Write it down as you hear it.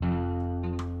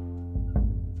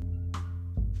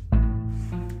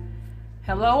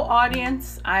Hello,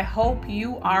 audience. I hope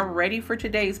you are ready for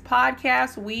today's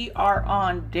podcast. We are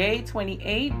on day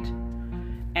 28,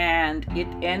 and it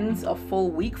ends a full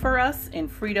week for us in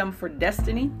Freedom for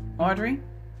Destiny. Audrey?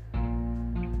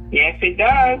 Yes, it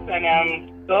does. And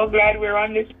I'm so glad we're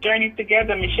on this journey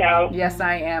together, Michelle. Yes,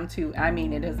 I am too. I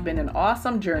mean, it has been an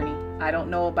awesome journey. I don't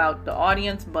know about the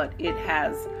audience, but it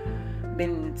has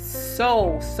been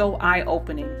so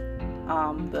eye-opening.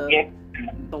 Yes.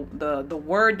 The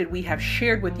word that we have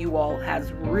shared with you all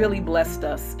has really blessed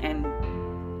us, and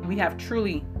we have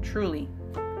truly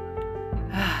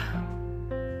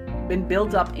been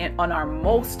built up on our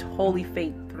most holy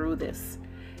faith through this.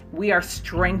 We are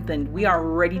strengthened. We are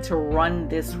ready to run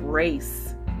this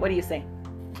race. What do you say?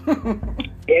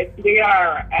 Yes, we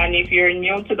are. And if you're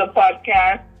new to the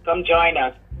podcast, come join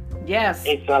us. Yes.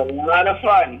 It's a lot of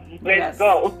fun. Let's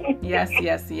go.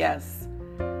 Yes.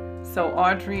 So,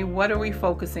 Audrey, what are we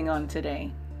focusing on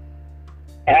today?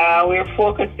 We're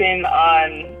focusing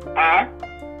on Acts.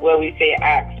 Well, we say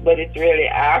Acts, but it's really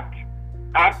Acts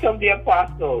of the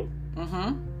Apostles.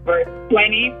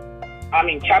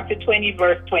 Chapter 20,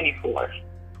 verse 24.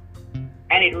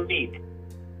 And it reads,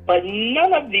 "But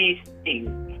none of these things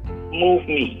move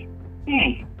me.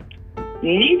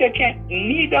 Neither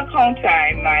count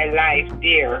I my life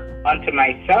dear unto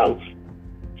myself,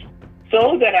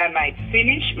 so that I might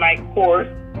finish my course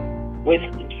with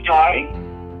joy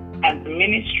and the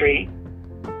ministry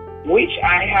which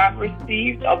I have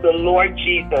received of the Lord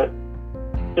Jesus,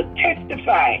 to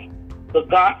testify the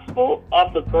gospel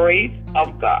of the grace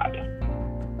of God."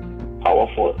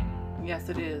 Powerful. Yes,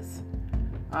 it is.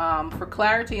 For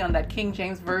clarity on that King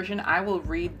James Version, I will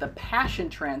read the Passion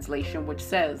Translation, which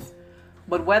says,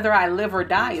 "But whether I live or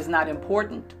die is not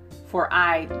important, for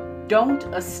I don't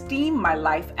esteem my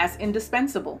life as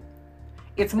indispensable.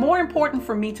 It's more important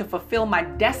for me to fulfill my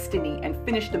destiny and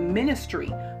finish the ministry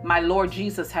my Lord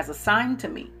Jesus has assigned to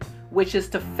me, which is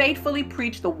to faithfully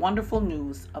preach the wonderful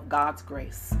news of God's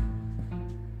grace."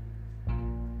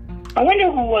 I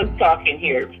wonder who was talking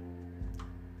here.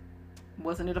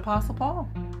 Wasn't it Apostle Paul?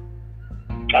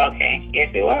 Okay, yes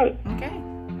it was. Okay.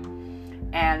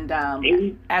 And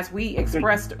as we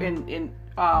expressed in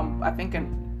I think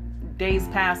in days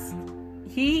past,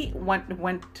 he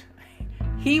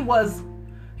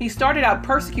started out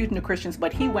persecuting the Christians,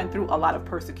 but he went through a lot of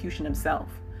persecution himself.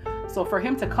 So for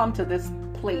him to come to this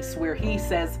place where he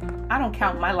says, "I don't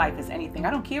count my life as anything. I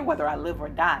don't care whether I live or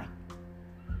die.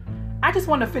 I just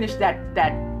want to finish that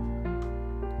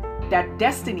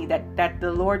destiny that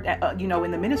the Lord,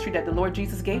 in the ministry that the Lord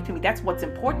Jesus gave to me. That's what's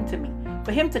important to me."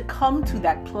 For him to come to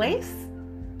that place,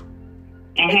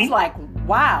 it's like,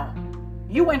 wow,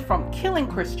 you went from killing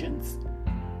Christians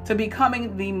to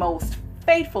becoming the most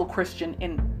faithful Christian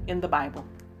in the Bible.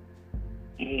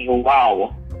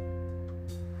 Wow.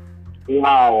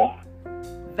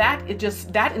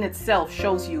 That in itself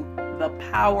shows you the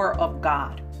power of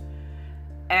God.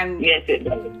 And yes, it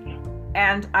does.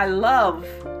 And I love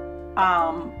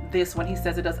this when he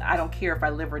says it does. "I don't care if I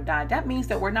live or die." That means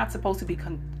that we're not supposed to be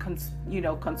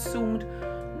consumed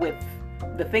with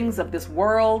the things of this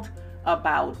world,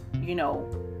 about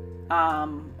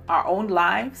our own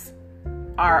lives.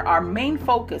 Our main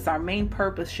focus, our main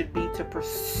purpose should be to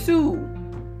pursue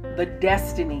the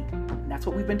destiny. And that's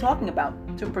what we've been talking about,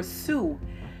 to pursue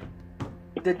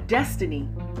the destiny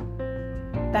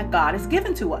that God has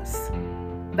given to us.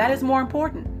 That is more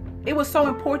important. It was so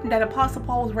important that Apostle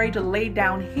Paul was ready to lay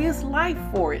down his life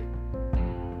for it.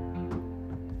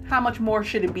 How much more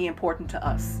should it be important to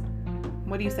us?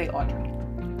 What do you say, Audrey?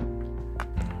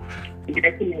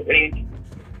 Definitely.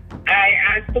 I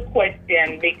asked the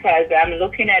question because I'm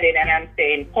looking at it and I'm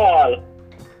saying, Paul,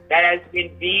 that has been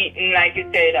beaten, like you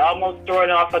said, almost thrown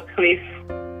off a cliff.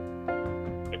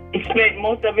 He spent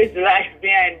most of his life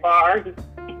behind bars.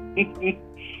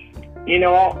 In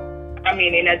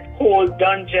a cold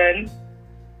dungeon.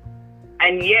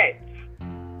 And yet,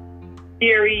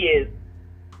 here he is,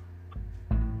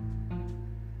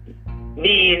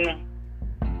 being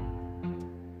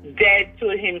dead to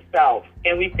himself.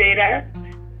 And we say that?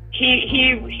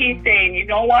 He's saying, you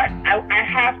know what? I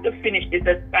have to finish this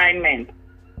assignment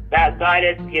that God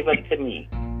has given to me.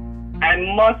 I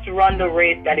must run the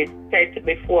race that is set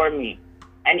before me.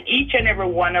 And each and every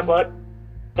one of us,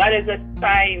 God has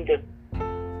assigned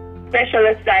special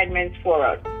assignments for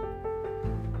us.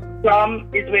 Some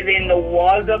is within the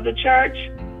walls of the church.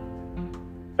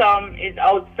 Some is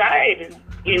outside.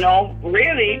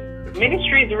 Really,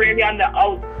 ministry is really on the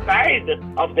outside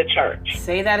of the church.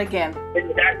 Say that again. In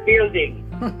that building.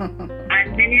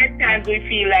 And many times we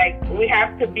feel like we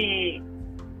have to be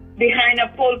behind a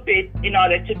pulpit in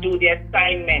order to do the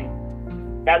assignment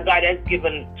that God has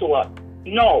given to us.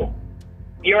 No.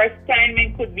 Your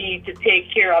assignment could be to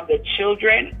take care of the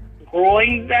children,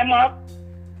 growing them up,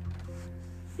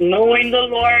 knowing the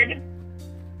Lord,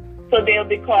 so they'll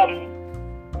become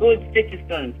good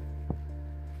citizens.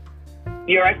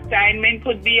 Your assignment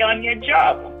could be on your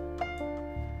job.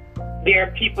 There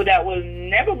are people that will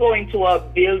never go into a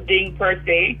building per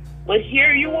se, but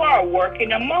here you are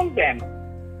working among them.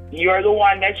 You're the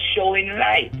one that's showing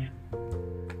light.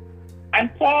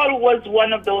 And Paul was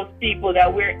one of those people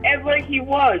that wherever he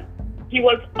was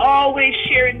always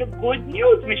sharing the good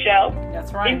news, Michelle.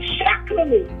 That's right. In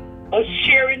shackles of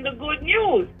sharing the good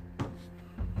news.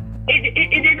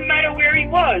 It didn't matter where he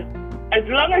was. As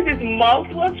long as his mouth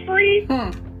was free.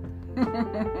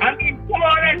 I mean,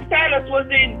 Paul and Silas was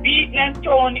beaten and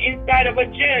thrown inside of a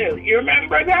jail. You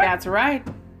remember that? That's right.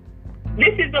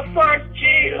 This is the first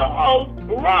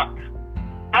jailhouse rock.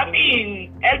 I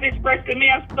mean, Elvis Presley may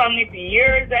have sung it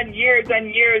years and years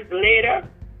and years later,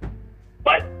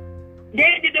 but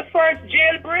they did the first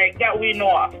jailbreak that we know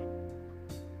of.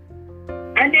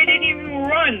 And they didn't even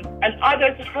run, and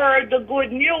others heard the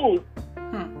good news.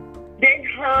 They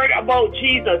heard about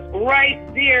Jesus right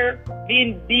there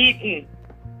being beaten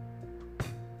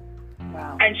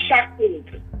and shackled.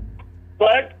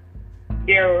 But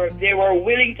they were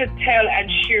willing to tell and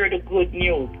share the good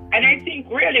news. And I think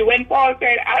really when Paul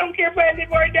said, I don't care if I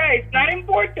live or die, it's not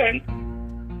important.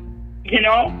 You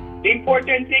know, the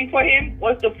important thing for him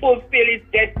was to fulfill his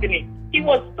destiny. He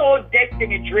was so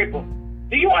destiny driven.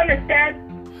 Do you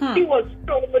understand? He was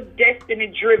so destiny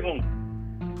driven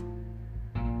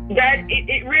that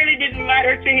it really didn't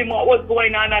matter to him what was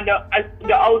going on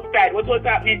the outside, what was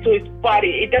happening to his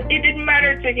body. It didn't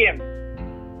matter to him.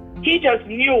 He just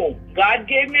knew God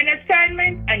gave me an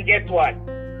assignment, and guess what?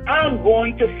 I'm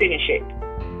going to finish it.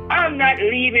 I'm not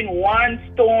leaving one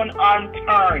stone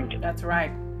unturned. That's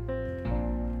right.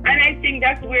 And I think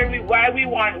that's why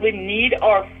we need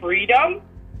our freedom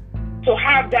to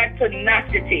have that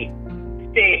tenacity.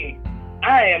 Say,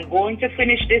 I am going to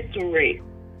finish this race.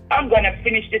 I'm going to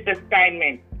finish this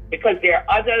assignment because there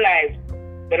are other lives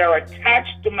that are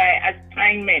attached to my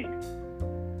assignment.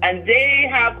 And they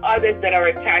have others that are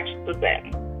attached to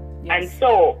them. Yes. And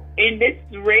so, in this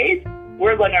race,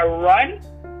 we're going to run.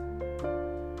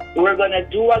 We're going to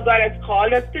do what God has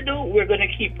called us to do. We're going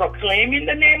to keep proclaiming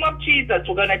the name of Jesus.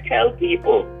 We're going to tell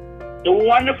people the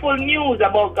wonderful news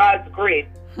about God's grace.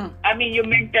 I mean, you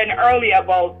mentioned earlier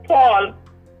about Paul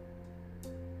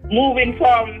moving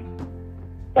from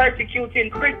persecuting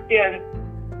Christians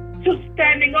to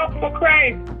standing up for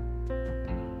Christ.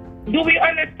 Do we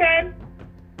understand?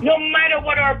 No matter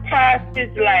what our past is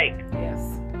like. Yes.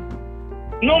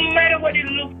 No matter what it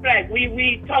looks like.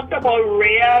 We talked about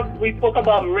Rahab. We spoke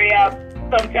about Rahab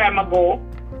some time ago.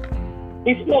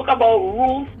 We spoke about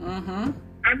Ruth.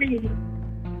 I mean,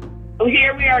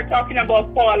 here we are talking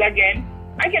about Paul again.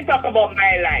 I can talk about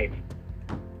my life.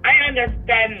 I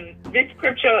understand this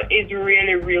scripture is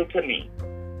really real to me.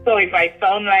 So if I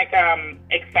sound like I'm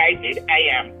excited, I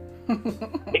am.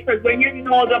 Because when you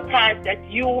know the past that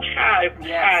you have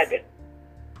had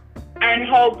and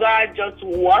how God just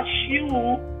washed you,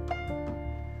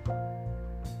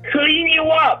 clean you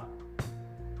up,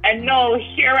 and now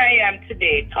here I am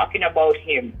today talking about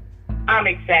him, I'm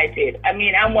excited. I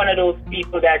mean, I'm one of those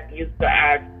people that used to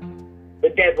ask the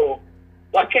devil,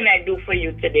 what can I do for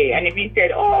you today? And if he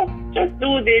said, oh, just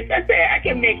do this, I say, I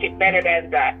can make it better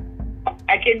than that.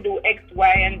 I can do X, Y,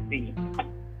 and Z.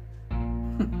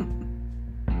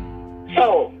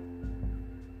 So,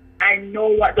 I know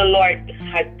what the Lord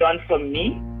has done for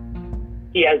me.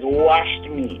 He has washed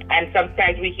me. And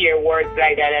sometimes we hear words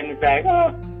like that and it's like,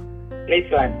 oh,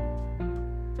 listen.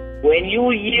 When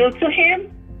you yield to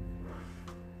him,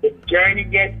 the journey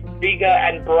gets bigger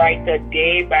and brighter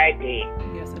day by day.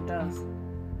 Yes, it does.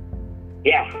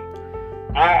 Yeah.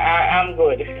 I'm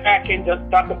good. I can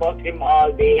just talk about him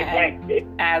all day.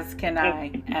 As can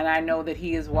I. And I know that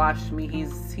he has washed me.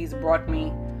 He's brought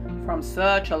me from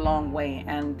such a long way.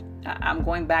 And I'm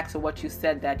going back to what you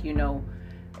said, that, you know,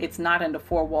 it's not in the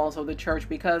four walls of the church,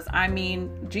 because I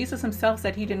mean, Jesus himself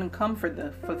said he didn't come for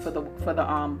those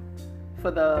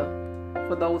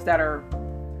that are,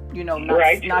 you know,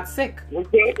 not sick.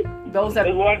 Those that,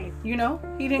 you know,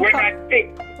 he didn't come. Not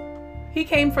sick. He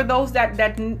came for those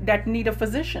that need a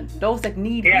physician, those that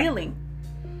need healing.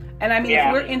 And I mean,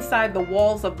 if we're inside the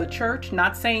walls of the church,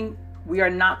 not saying we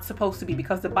are not supposed to be,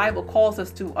 because the Bible calls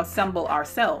us to assemble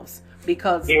ourselves,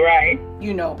 because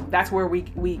you know, that's where we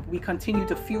continue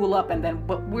to fuel up, and then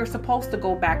but we're supposed to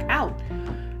go back out.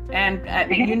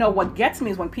 And you know what gets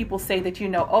me is when people say that,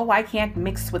 oh, I can't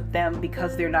mix with them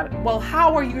because they're not. Well,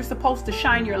 how are you supposed to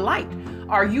shine your light?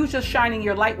 Are you just shining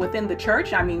your light within the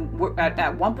church? I mean,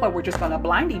 at one point, we're just going to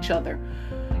blind each other.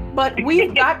 But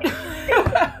we've got,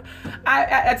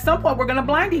 at some point, we're going to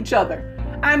blind each other.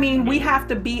 I mean, we have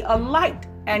to be a light.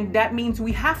 And that means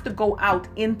we have to go out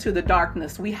into the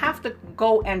darkness. We have to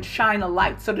go and shine a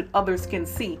light so that others can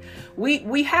see.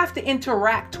 We have to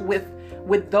interact with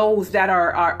those that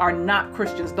are not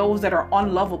Christians, those that are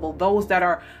unlovable, those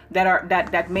that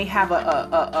may have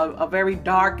a very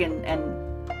dark and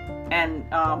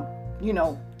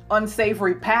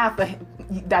unsavory path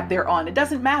that they're on. It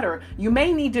doesn't matter. You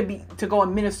may need to go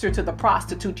and minister to the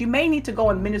prostitute. You may need to go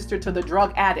and minister to the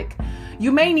drug addict.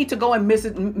 You may need to go and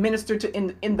minister to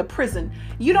in the prison.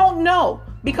 You don't know,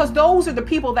 because those are the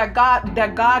people that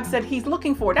God said He's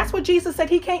looking for. That's what Jesus said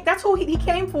He came. That's who He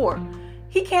came for.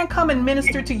 He can't come and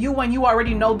minister to you when you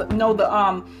already know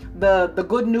the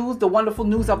good news, the wonderful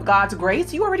news of God's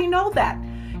grace. You already know that.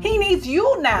 He needs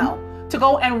you now to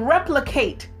go and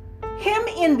replicate Him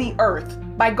in the earth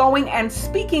by going and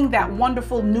speaking that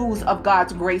wonderful news of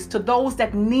God's grace to those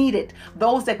that need it,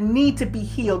 those that need to be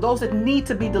healed, those that need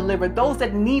to be delivered, those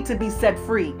that need to be set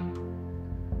free.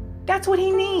 That's what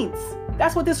He needs.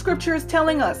 That's what the scripture is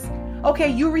telling us. Okay,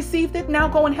 you received it. Now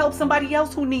go and help somebody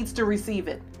else who needs to receive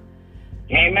it.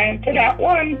 Amen to that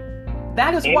one.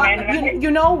 That is why,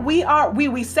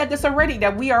 we said this already,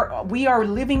 that we are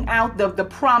living out the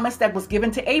promise that was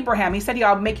given to Abraham. He said,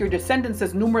 I'll make your descendants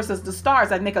as numerous as the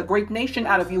stars. I'd make a great nation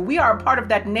out of you. We are a part of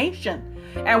that nation.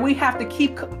 And we have to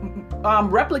keep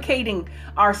replicating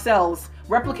ourselves,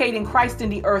 replicating Christ in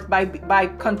the earth by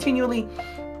continually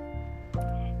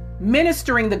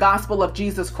ministering the gospel of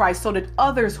Jesus Christ so that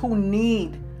others who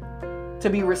need to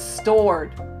be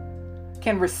restored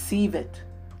can receive it.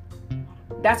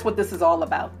 That's what this is all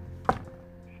about.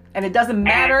 And it doesn't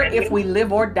matter if we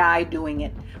live or die doing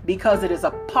it, because it is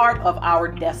a part of our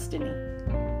destiny.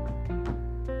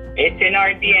 It's in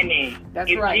our DNA.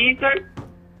 That's right.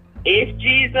 If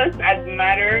Jesus had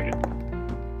mattered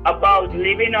about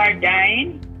living or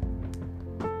dying,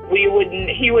 he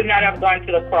would not have gone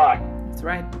to the cross. That's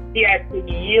right. He had to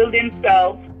yield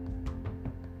Himself,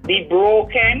 be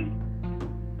broken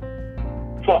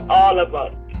for all of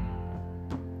us.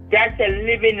 That's a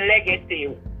living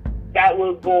legacy that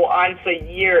will go on for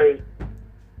years.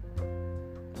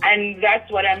 And that's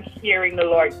what I'm hearing the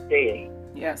Lord saying.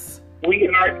 Yes. We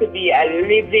are to be a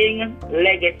living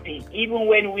legacy, even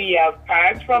when we have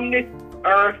passed from this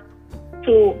earth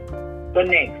to the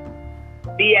next.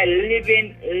 Be a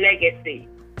living legacy.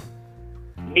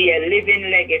 Be a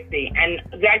living legacy. And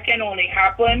that can only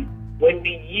happen when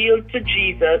we yield to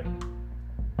Jesus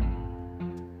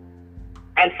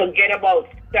and forget about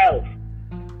self.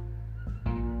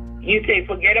 You say,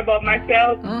 forget about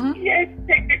myself? Mm-hmm. Yes,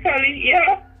 technically,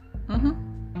 yeah. Mm-hmm.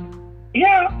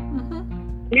 Yeah.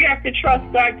 Mm-hmm. We have to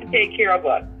trust God to take care of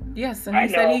us. Yes, and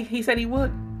he said he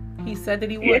would. He said that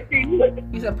He would. Yes, He would.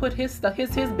 He said put His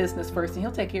business first, and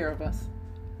He'll take care of us.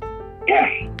 Yeah.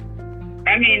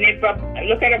 I mean, if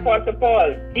look at Apostle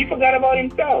Paul, he forgot about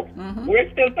himself. Mm-hmm. We're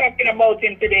still talking about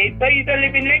him today, so he's a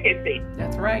living legacy.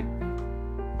 That's right.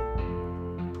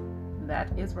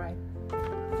 That is right.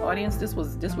 Audience, this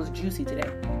was juicy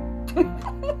today.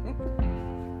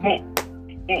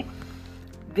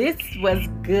 This was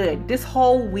good. This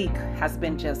whole week has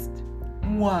been just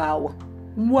wow.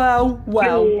 Wow,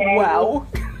 wow, wow.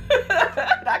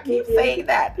 I keep saying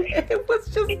that. It was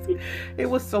so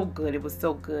good. It was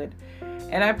so good.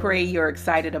 And I pray you're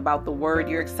excited about the word.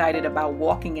 You're excited about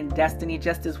walking in destiny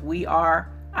just as we are.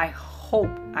 I hope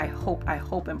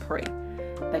and pray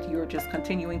that you're just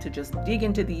continuing to just dig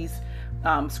into these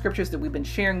scriptures that we've been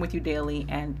sharing with you daily,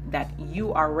 and that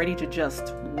you are ready to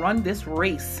just run this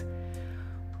race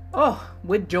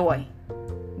with joy,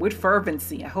 with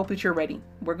fervency. I hope that you're ready.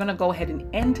 We're going to go ahead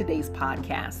and end today's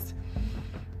podcast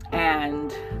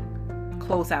and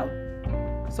close out.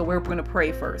 So we're going to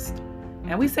pray first.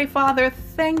 And we say, Father,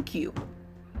 thank you.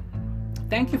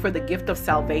 Thank you for the gift of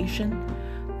salvation.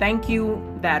 Thank you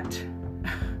that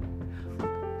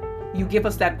you give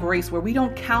us that grace where we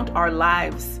don't count our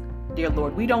lives, dear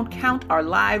Lord. We don't count our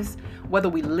lives, whether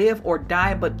we live or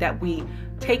die, but that we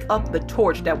take up the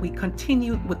torch, that we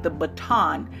continue with the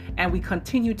baton, and we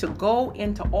continue to go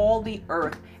into all the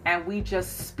earth, and we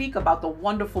just speak about the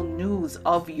wonderful news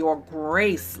of your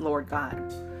grace, Lord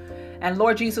God. And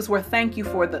Lord Jesus, we thank you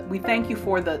for the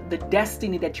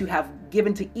destiny that you have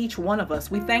given to each one of us.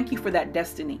 We thank you for that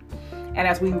destiny. And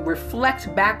as we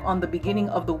reflect back on the beginning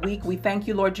of the week, we thank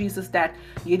you, Lord Jesus, that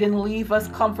you didn't leave us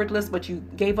comfortless, but you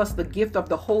gave us the gift of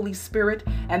the Holy Spirit,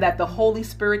 and that the Holy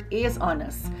Spirit is on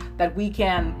us, that we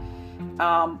can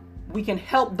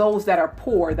help those that are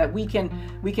poor, that we can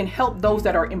help those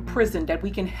that are imprisoned, that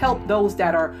we can help those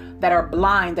that are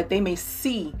blind, that they may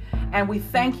see. And we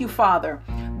thank you, Father,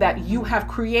 that you have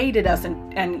created us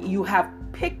and you have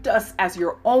picked us as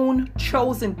your own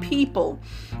chosen people,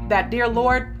 that, dear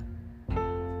Lord,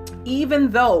 even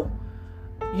though,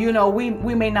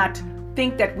 we may not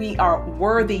think that we are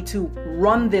worthy to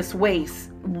run this race,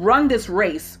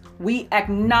 we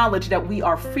acknowledge that we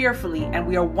are fearfully and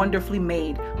we are wonderfully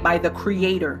made by the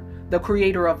Creator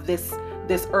of this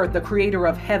earth, the Creator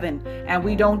of heaven. And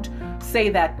we don't say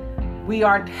that we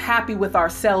aren't happy with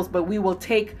ourselves, but we will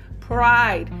take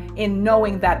pride in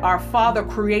knowing that our Father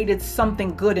created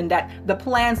something good, and that the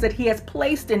plans that He has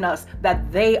placed in us,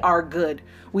 that they are good.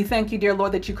 We thank you, dear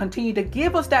Lord, that you continue to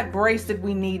give us that grace that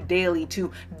we need daily to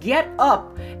get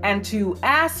up and to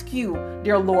ask you,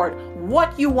 dear Lord,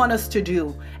 what you want us to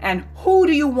do and who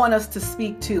do you want us to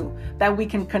speak to, that we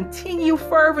can continue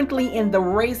fervently in the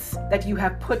race that you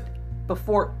have put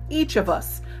before each of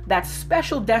us, that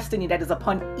special destiny that is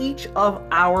upon each of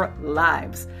our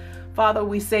lives. Father,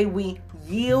 we say we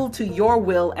yield to your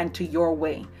will and to your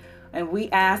way. And we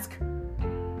ask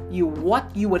you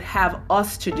what you would have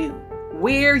us to do,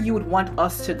 where you would want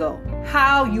us to go,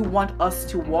 how you want us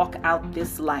to walk out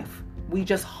this life. We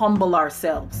just humble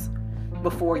ourselves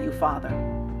before you, Father.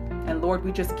 And Lord,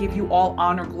 we just give you all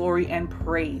honor, glory, and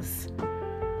praise.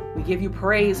 We give you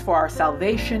praise for our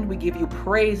salvation. We give you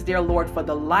praise, dear Lord, for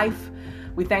the life.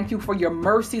 We thank you for your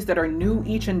mercies that are new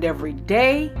each and every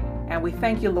day. And we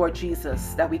thank you, Lord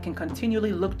Jesus, that we can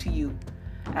continually look to you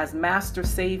as Master,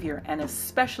 Savior, and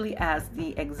especially as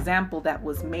the example that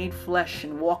was made flesh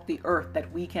and walked the earth, that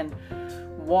we can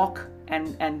walk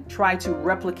and try to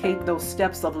replicate those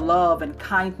steps of love and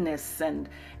kindness and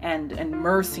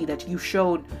mercy that you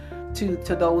showed to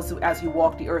those as you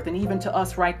walk the earth, and even to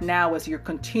us right now as you're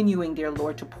continuing, dear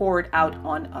Lord, to pour it out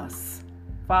on us.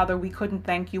 Father, we couldn't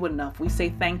thank you enough. We say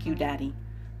thank you, Daddy.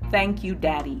 Thank you,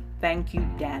 Daddy. Thank you,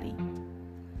 Daddy.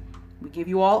 We give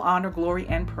you all honor, glory,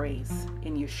 and praise.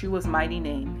 In Yeshua's mighty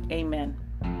name, amen.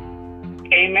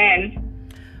 Amen.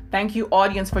 Thank you,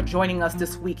 audience, for joining us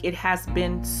this week. It has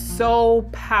been so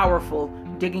powerful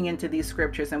digging into these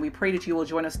scriptures, and we pray that you will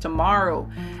join us tomorrow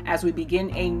as we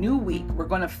begin a new week. We're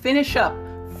going to finish up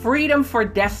Freedom for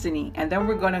Destiny, and then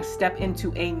we're going to step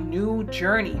into a new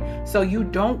journey. So you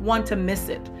don't want to miss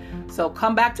it. So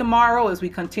come back tomorrow as we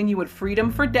continue with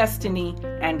Freedom for Destiny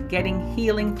and getting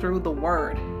healing through the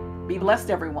Word. Be blessed,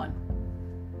 everyone.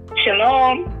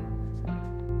 Shalom.